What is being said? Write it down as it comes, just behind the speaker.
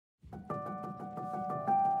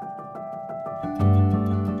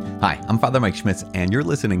Hi, I'm Father Mike Schmitz, and you're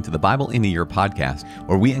listening to the Bible in a Year podcast,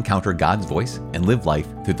 where we encounter God's voice and live life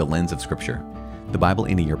through the lens of Scripture. The Bible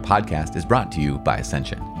in a Year podcast is brought to you by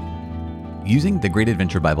Ascension. Using the Great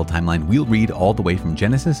Adventure Bible timeline, we'll read all the way from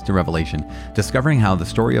Genesis to Revelation, discovering how the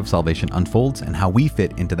story of salvation unfolds and how we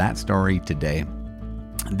fit into that story today.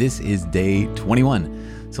 This is day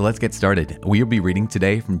 21, so let's get started. We'll be reading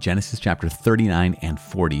today from Genesis chapter 39 and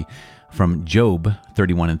 40, from Job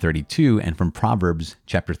 31 and 32, and from Proverbs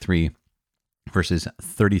chapter 3, verses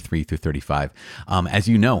 33 through 35. As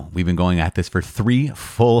you know, we've been going at this for 3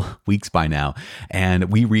 full weeks by now,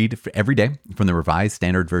 and we read every day from the Revised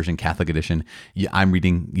Standard Version Catholic Edition. I'm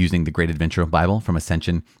reading using the Great Adventure Bible from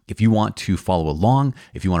Ascension. If you want to follow along,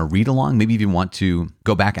 if you want to read along, maybe if you want to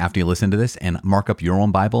go back after you listen to this and mark up your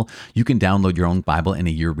own Bible, you can download your own Bible in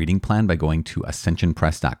a Year reading plan by going to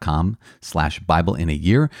ascensionpress.com/Bible in a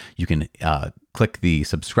Year. You can click the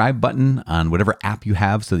subscribe button on whatever app you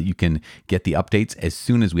have so that you can get the updates as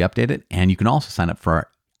soon as we update it. And you can also sign up for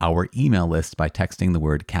our email list by texting the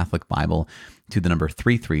word Catholic Bible to the number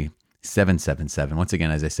 33777. Once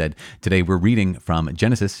again, as I said, today we're reading from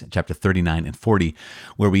Genesis chapter 39 and 40,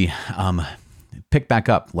 where we pick back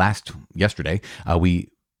up yesterday. We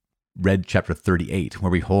read chapter 38, where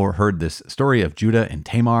we heard this story of Judah and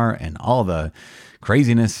Tamar and all the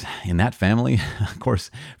craziness in that family. Of course,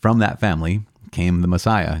 from that family came the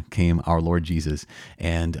Messiah, came our Lord Jesus.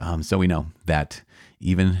 And so we know that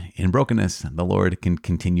even in brokenness, the Lord can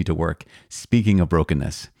continue to work. Speaking of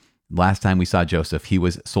brokenness, last time we saw Joseph, he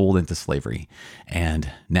was sold into slavery. And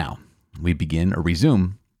now we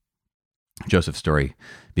resume Joseph's story,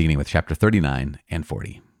 beginning with chapter 39 and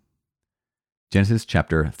 40. Genesis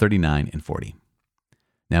chapter 39 and 40.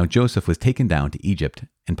 Now Joseph was taken down to Egypt,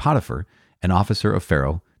 and Potiphar, an officer of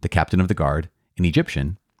Pharaoh, the captain of the guard, an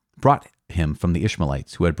Egyptian, brought him from the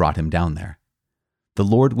Ishmaelites who had brought him down there. The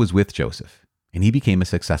Lord was with Joseph, and he became a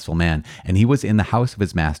successful man, and he was in the house of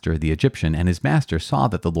his master, the Egyptian, and his master saw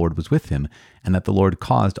that the Lord was with him, and that the Lord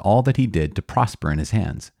caused all that he did to prosper in his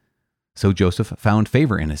hands. So Joseph found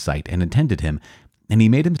favor in his sight and attended him, and he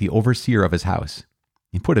made him the overseer of his house,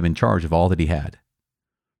 and put him in charge of all that he had.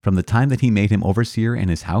 From the time that he made him overseer in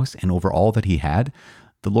his house and over all that he had,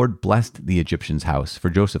 the Lord blessed the Egyptian's house for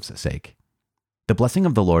Joseph's sake. The blessing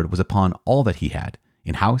of the Lord was upon all that he had,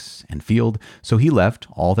 in house and field, so he left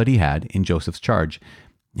all that he had in Joseph's charge,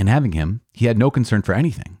 and having him, he had no concern for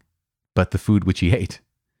anything, but the food which he ate.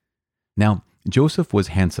 Now Joseph was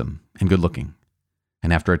handsome and good-looking,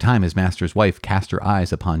 and after a time his master's wife cast her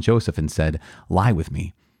eyes upon Joseph and said, "Lie with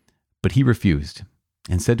me." But he refused,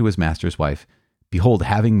 and said to his master's wife, "Behold,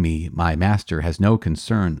 having me, my master has no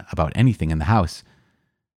concern about anything in the house,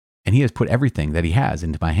 and he has put everything that he has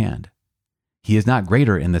into my hand. He is not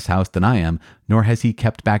greater in this house than I am, nor has he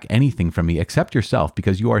kept back anything from me except yourself,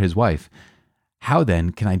 because you are his wife. How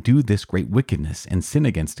then can I do this great wickedness and sin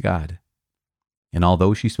against God?" And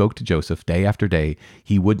although she spoke to Joseph day after day,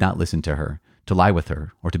 he would not listen to her, to lie with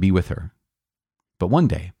her, or to be with her. But one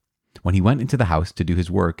day, when he went into the house to do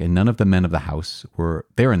his work, and none of the men of the house were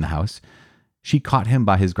there in the house, she caught him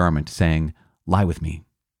by his garment, saying, "Lie with me."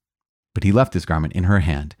 But he left his garment in her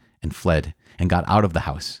hand, and fled, and got out of the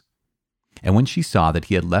house. And when she saw that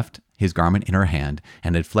he had left his garment in her hand,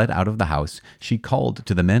 and had fled out of the house, she called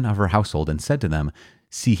to the men of her household, and said to them,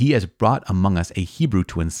 "See, he has brought among us a Hebrew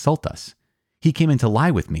to insult us. He came in to lie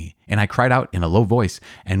with me, and I cried out in a low voice.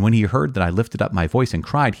 And when he heard that I lifted up my voice and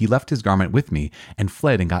cried, he left his garment with me, and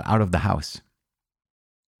fled and got out of the house."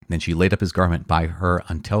 Then she laid up his garment by her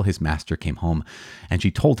until his master came home, and she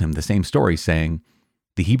told him the same story, saying,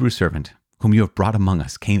 "The Hebrew servant, whom you have brought among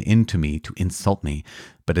us, came in to me to insult me.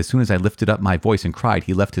 But as soon as I lifted up my voice and cried,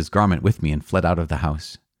 he left his garment with me and fled out of the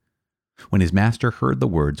house." When his master heard the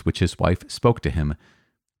words which his wife spoke to him,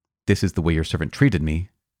 "This is the way your servant treated me,"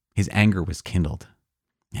 his anger was kindled.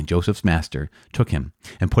 And Joseph's master took him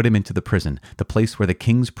and put him into the prison, the place where the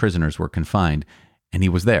king's prisoners were confined, and he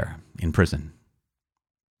was there in prison.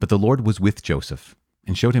 But the Lord was with Joseph,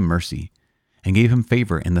 and showed him mercy, and gave him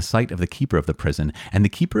favor in the sight of the keeper of the prison. And the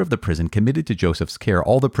keeper of the prison committed to Joseph's care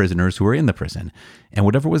all the prisoners who were in the prison, and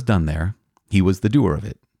whatever was done there, he was the doer of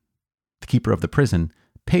it. The keeper of the prison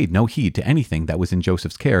paid no heed to anything that was in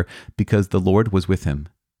Joseph's care, because the Lord was with him,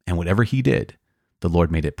 and whatever he did, the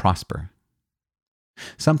Lord made it prosper.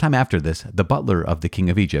 Sometime after this, the butler of the king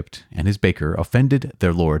of Egypt and his baker offended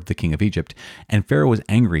their lord, the king of Egypt, and Pharaoh was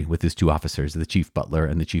angry with his 2 officers, the chief butler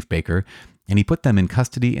and the chief baker, and he put them in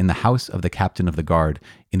custody in the house of the captain of the guard,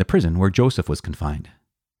 in the prison where Joseph was confined.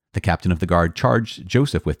 The captain of the guard charged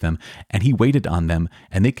Joseph with them, and he waited on them,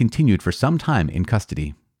 and they continued for some time in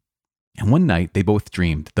custody. And one night they both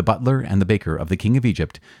dreamed, the butler and the baker of the king of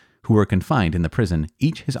Egypt, who were confined in the prison,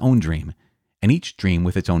 each his own dream, and each dream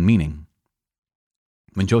with its own meaning.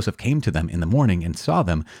 When Joseph came to them in the morning and saw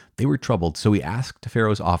them, they were troubled. So he asked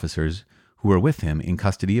Pharaoh's officers who were with him in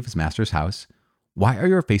custody of his master's house, "Why are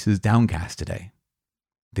your faces downcast today?"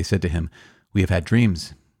 They said to him, "We have had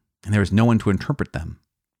dreams, and there is no one to interpret them."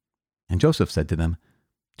 And Joseph said to them,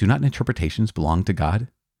 "Do not interpretations belong to God?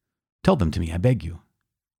 Tell them to me, I beg you."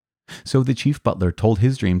 So the chief butler told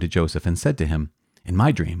his dream to Joseph and said to him, "In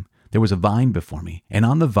my dream, there was a vine before me, and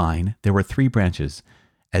on the vine there were 3 branches.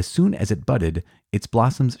 As soon as it budded, its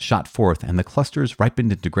blossoms shot forth, and the clusters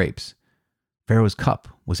ripened into grapes. Pharaoh's cup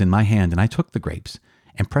was in my hand, and I took the grapes,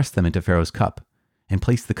 and pressed them into Pharaoh's cup, and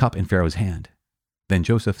placed the cup in Pharaoh's hand." Then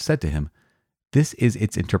Joseph said to him, "This is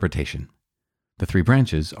its interpretation. The 3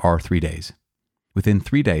 branches are 3 days. Within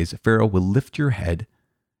 3 days, Pharaoh will lift your head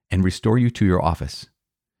and restore you to your office,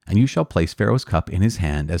 and you shall place Pharaoh's cup in his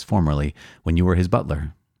hand as formerly when you were his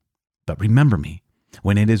butler. But remember me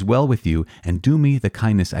when it is well with you, and do me the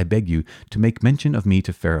kindness, I beg you, to make mention of me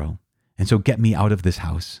to Pharaoh, and so get me out of this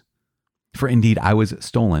house. For indeed I was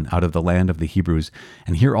stolen out of the land of the Hebrews,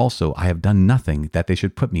 and here also I have done nothing that they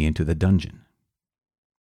should put me into the dungeon."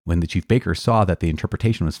 When the chief baker saw that the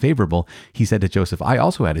interpretation was favorable, he said to Joseph, "I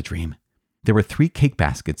also had a dream. There were 3 cake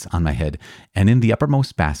baskets on my head, and in the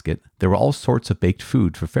uppermost basket there were all sorts of baked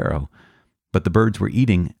food for Pharaoh, but the birds were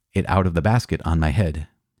eating it out of the basket on my head."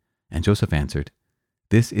 And Joseph answered,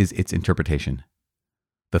 "This is its interpretation.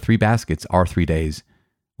 The 3 baskets are 3 days.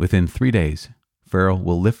 Within 3 days, Pharaoh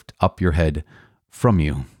will lift up your head from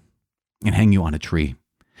you and hang you on a tree,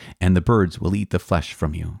 and the birds will eat the flesh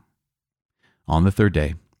from you." On the 3rd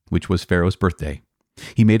day, which was Pharaoh's birthday,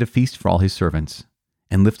 he made a feast for all his servants,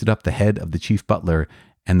 and lifted up the head of the chief butler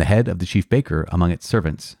and the head of the chief baker among its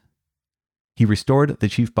servants. He restored the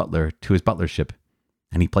chief butler to his butlership,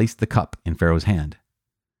 and he placed the cup in Pharaoh's hand.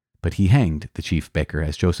 But he hanged the chief baker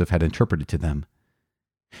as Joseph had interpreted to them.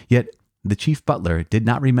 Yet the chief butler did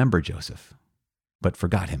not remember Joseph, but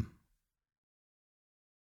forgot him.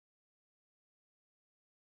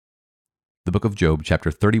 The book of Job,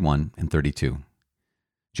 chapter 31 and 32.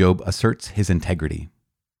 Job asserts his integrity.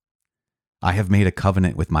 "I have made a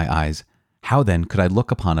covenant with my eyes. How then could I look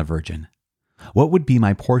upon a virgin? What would be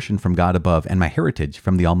my portion from God above, and my heritage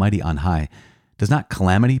from the Almighty on high? Does not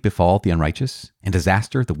calamity befall the unrighteous, and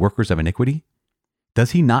disaster the workers of iniquity?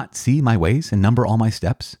 Does he not see my ways and number all my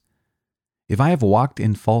steps? If I have walked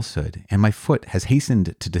in falsehood, and my foot has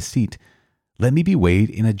hastened to deceit, let me be weighed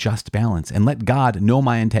in a just balance, and let God know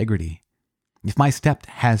my integrity. If my step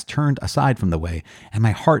has turned aside from the way, and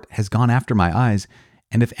my heart has gone after my eyes,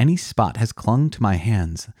 and if any spot has clung to my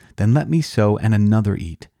hands, then let me sow and another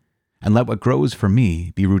eat, and let what grows for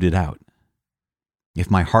me be rooted out.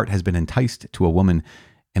 If my heart has been enticed to a woman,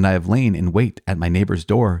 and I have lain in wait at my neighbor's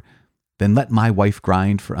door, then let my wife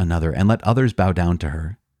grind for another, and let others bow down to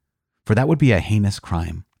her. For that would be a heinous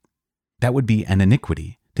crime. That would be an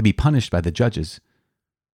iniquity, to be punished by the judges.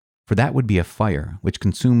 For that would be a fire which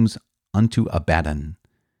consumes unto Abaddon,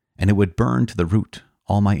 and it would burn to the root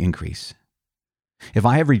all my increase. If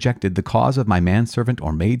I have rejected the cause of my manservant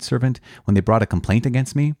or maidservant when they brought a complaint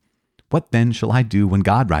against me, what then shall I do when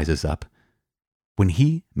God rises up? When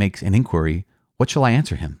he makes an inquiry, what shall I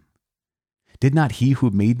answer him? Did not he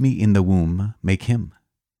who made me in the womb make him?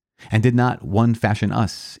 And did not one fashion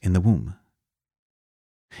us in the womb?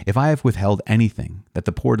 If I have withheld anything that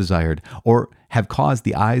the poor desired, or have caused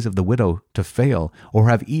the eyes of the widow to fail, or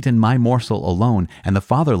have eaten my morsel alone, and the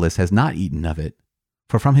fatherless has not eaten of it,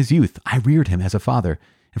 for from his youth I reared him as a father,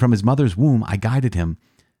 and from his mother's womb I guided him.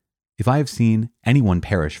 If I have seen anyone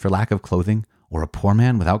perish for lack of clothing, or a poor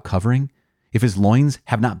man without covering, if his loins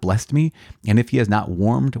have not blessed me, and if he has not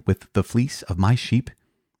warmed with the fleece of my sheep,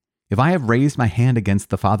 if I have raised my hand against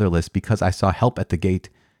the fatherless because I saw help at the gate,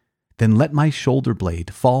 then let my shoulder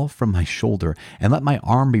blade fall from my shoulder, and let my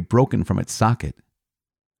arm be broken from its socket.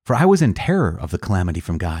 For I was in terror of the calamity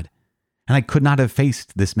from God, and I could not have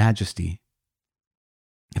faced this majesty.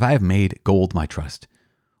 If I have made gold my trust,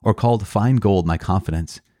 or called fine gold my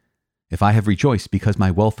confidence, if I have rejoiced because my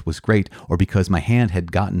wealth was great, or because my hand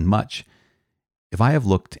had gotten much, if I have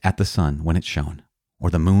looked at the sun when it shone, or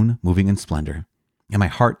the moon moving in splendor, and my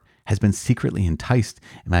heart has been secretly enticed,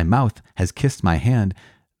 and my mouth has kissed my hand,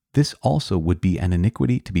 this also would be an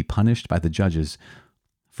iniquity to be punished by the judges,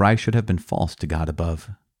 for I should have been false to God above.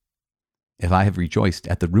 If I have rejoiced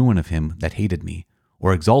at the ruin of him that hated me,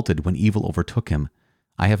 or exulted when evil overtook him,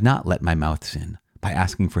 I have not let my mouth sin by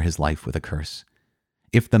asking for his life with a curse.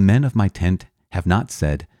 If the men of my tent have not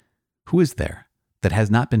said, "Who is there that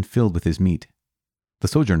has not been filled with his meat?" The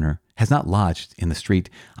sojourner has not lodged in the street.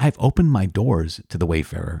 I have opened my doors to the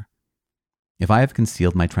wayfarer, If I have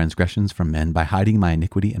concealed my transgressions from men by hiding my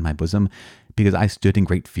iniquity in my bosom, because I stood in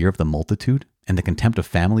great fear of the multitude, and the contempt of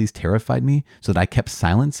families terrified me, so that I kept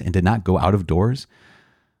silence and did not go out of doors,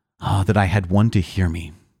 that I had one to hear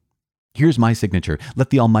me. Here's my signature.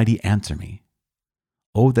 Let the Almighty answer me.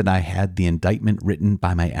 Oh, that I had the indictment written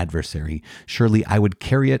by my adversary. Surely I would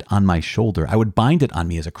carry it on my shoulder. I would bind it on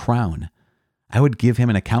me as a crown. I would give him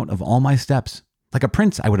an account of all my steps. Like a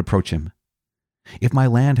prince, I would approach him. If my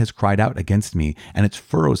land has cried out against me, and its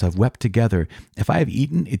furrows have wept together, if I have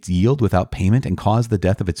eaten its yield without payment and caused the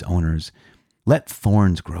death of its owners, let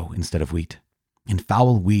thorns grow instead of wheat, and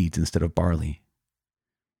foul weeds instead of barley.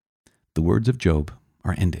 The words of Job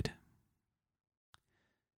are ended.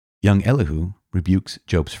 Young Elihu rebukes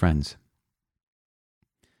Job's friends.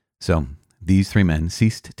 So these three men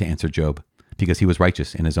ceased to answer Job, because he was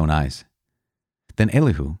righteous in his own eyes. Then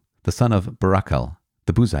Elihu, the son of Barachel,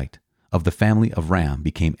 the Buzite, of the family of Ram,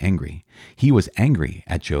 became angry. He was angry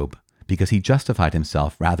at Job, because he justified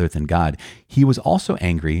himself rather than God. He was also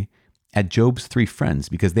angry at Job's three friends,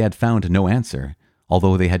 because they had found no answer,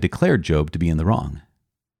 although they had declared Job to be in the wrong.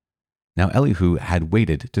 Now Elihu had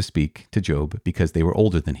waited to speak to Job because they were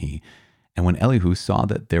older than he, and when Elihu saw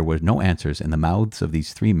that there were no answers in the mouths of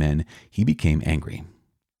these three men, he became angry.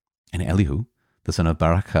 And Elihu, the son of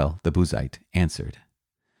Barachel the Buzite, answered,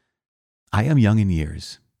 I am young in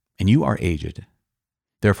years, and you are aged.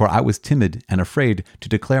 Therefore I was timid and afraid to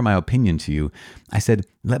declare my opinion to you. I said,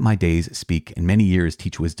 let my days speak, and many years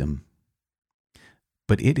teach wisdom.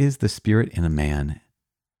 But it is the spirit in a man,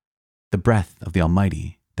 the breath of the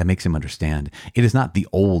Almighty, that makes him understand. It is not the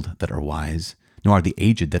old that are wise, nor are the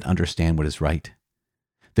aged that understand what is right.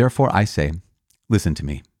 Therefore I say, listen to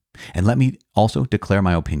me, and let me also declare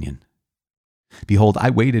my opinion. Behold,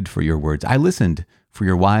 I waited for your words. I listened for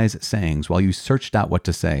your wise sayings while you searched out what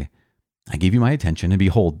to say. I gave you my attention, and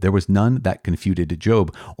behold, there was none that confuted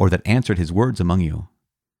Job or that answered his words among you.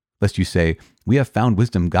 Lest you say, we have found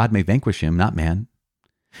wisdom, God may vanquish him, not man.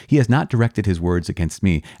 He has not directed his words against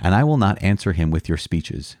me, and I will not answer him with your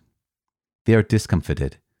speeches. They are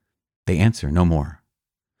discomfited. They answer no more.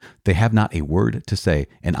 They have not a word to say,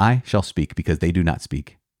 and I shall speak because they do not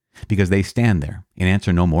speak. Because they stand there and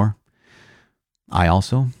answer no more, I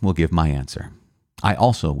also will give my answer. I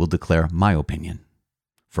also will declare my opinion.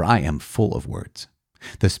 For I am full of words.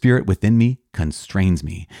 The spirit within me constrains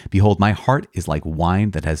me. Behold, my heart is like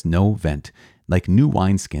wine that has no vent. Like new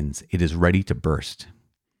wineskins, it is ready to burst.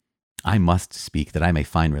 I must speak that I may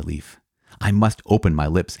find relief. I must open my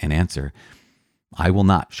lips and answer. I will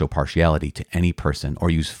not show partiality to any person or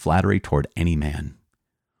use flattery toward any man,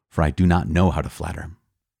 for I do not know how to flatter.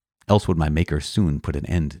 Else would my Maker soon put an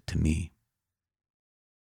end to me.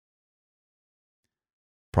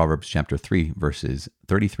 Proverbs chapter 3, verses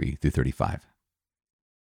 33 through 35.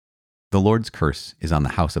 The Lord's curse is on the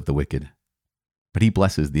house of the wicked, but he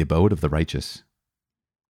blesses the abode of the righteous.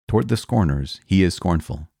 Toward the scorners he is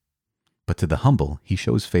scornful, but to the humble he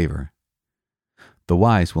shows favor. The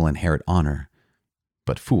wise will inherit honor,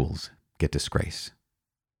 but fools get disgrace.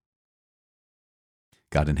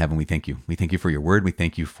 God in heaven, we thank you. We thank you for your word. We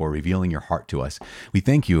thank you for revealing your heart to us. We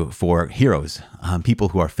thank you for heroes, people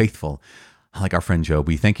who are faithful, like our friend Job.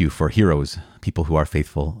 We thank you for heroes, people who are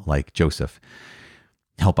faithful, like Joseph.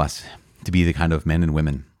 Help us to be the kind of men and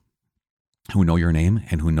women who know your name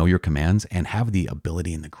and who know your commands and have the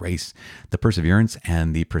ability and the grace, the perseverance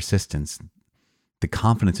and the persistence, the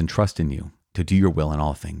confidence and trust in you to do your will in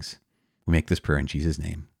all things. We make this prayer in Jesus'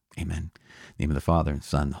 name. Amen. In the name of the Father, and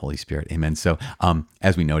Son, and Holy Spirit. Amen. So,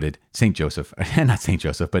 as we noted, St. Joseph, not St.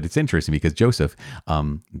 Joseph, but it's interesting because Joseph,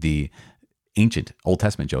 the ancient Old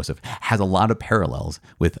Testament Joseph, has a lot of parallels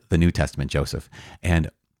with the New Testament Joseph. And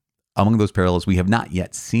among those parallels, we have not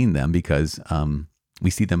yet seen them because we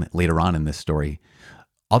see them later on in this story,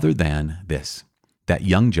 other than this, that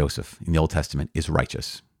young Joseph in the Old Testament is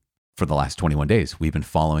righteous. For the last 21 days, we've been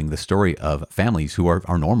following the story of families who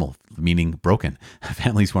are normal, meaning broken,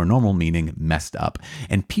 families who are normal, meaning messed up,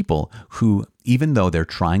 and people who, even though they're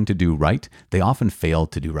trying to do right, they often fail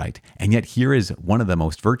to do right. And yet here is one of the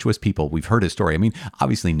most virtuous people. We've heard his story. I mean,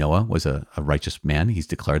 obviously Noah was a righteous man. He's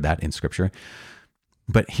declared that in Scripture.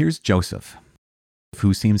 But here's Joseph,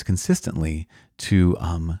 who seems consistently to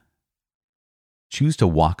choose to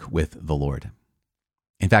walk with the Lord.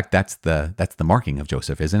 In fact, that's the marking of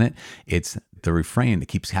Joseph, isn't it? It's the refrain that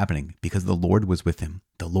keeps happening because the Lord was with him.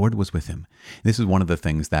 The Lord was with him. This is one of the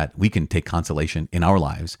things that we can take consolation in our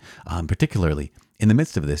lives, particularly in the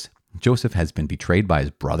midst of this. Joseph has been betrayed by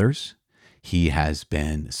his brothers. He has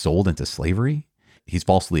been sold into slavery. He's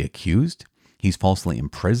falsely accused. He's falsely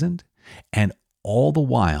imprisoned. And all the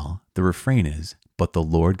while, the refrain is, but the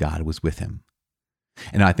Lord God was with him.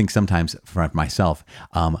 And I think sometimes for myself,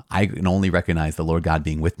 I can only recognize the Lord God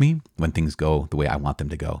being with me when things go the way I want them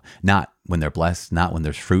to go. Not when they're blessed, not when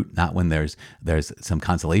there's fruit, not when there's some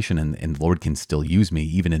consolation, and the Lord can still use me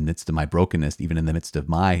even in the midst of my brokenness, even in the midst of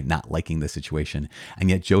my not liking the situation. And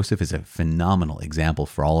yet Joseph is a phenomenal example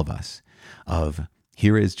for all of us of,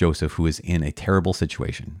 here is Joseph, who is in a terrible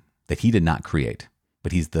situation that he did not create,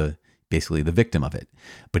 but he's basically the victim of it.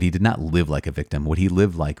 But he did not live like a victim. He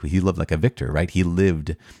lived like a victor, right? He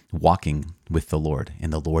lived walking with the Lord,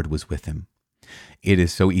 and the Lord was with him. It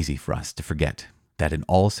is so easy for us to forget that in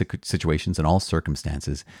all situations and all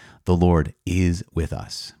circumstances, the Lord is with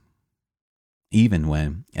us. Even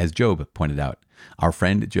when, as Job pointed out, our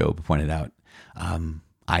friend Job pointed out,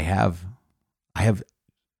 I have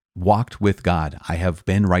walked with God. I have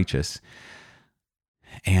been righteous,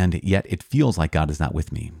 and yet it feels like God is not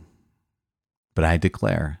with me. But I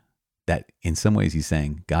declare that in some ways he's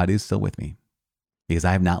saying, God is still with me because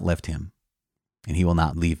I have not left him, and he will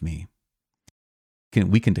not leave me.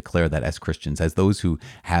 We can declare that as Christians, as those who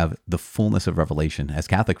have the fullness of revelation. As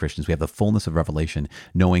Catholic Christians, we have the fullness of revelation,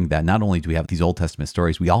 knowing that not only do we have these Old Testament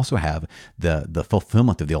stories, we also have the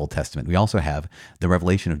fulfillment of the Old Testament. We also have the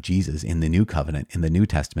revelation of Jesus in the New Covenant, in the New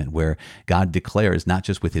Testament, where God declares not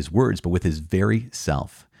just with his words, but with his very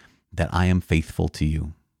self, that I am faithful to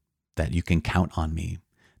you, that you can count on me,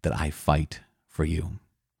 that I fight for you.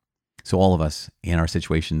 So all of us in our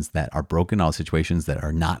situations that are broken, all situations that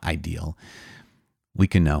are not ideal, we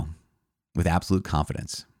can know with absolute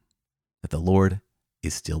confidence that the Lord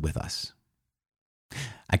is still with us.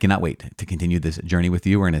 I cannot wait to continue this journey with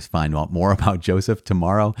you. We're going to find out more about Joseph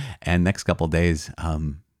tomorrow and next couple of days,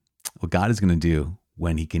 what God is going to do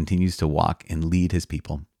when he continues to walk and lead his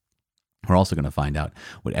people. We're also going to find out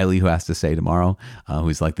what Elihu has to say tomorrow,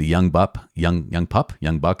 who's like the young buck,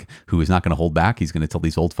 who is not going to hold back. He's going to tell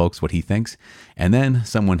these old folks what he thinks. And then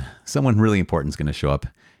someone really important is going to show up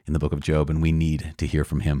in the book of Job, and we need to hear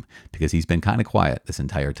from him because he's been kind of quiet this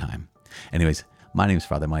entire time. Anyways, my name is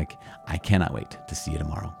Father Mike. I cannot wait to see you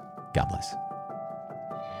tomorrow. God bless.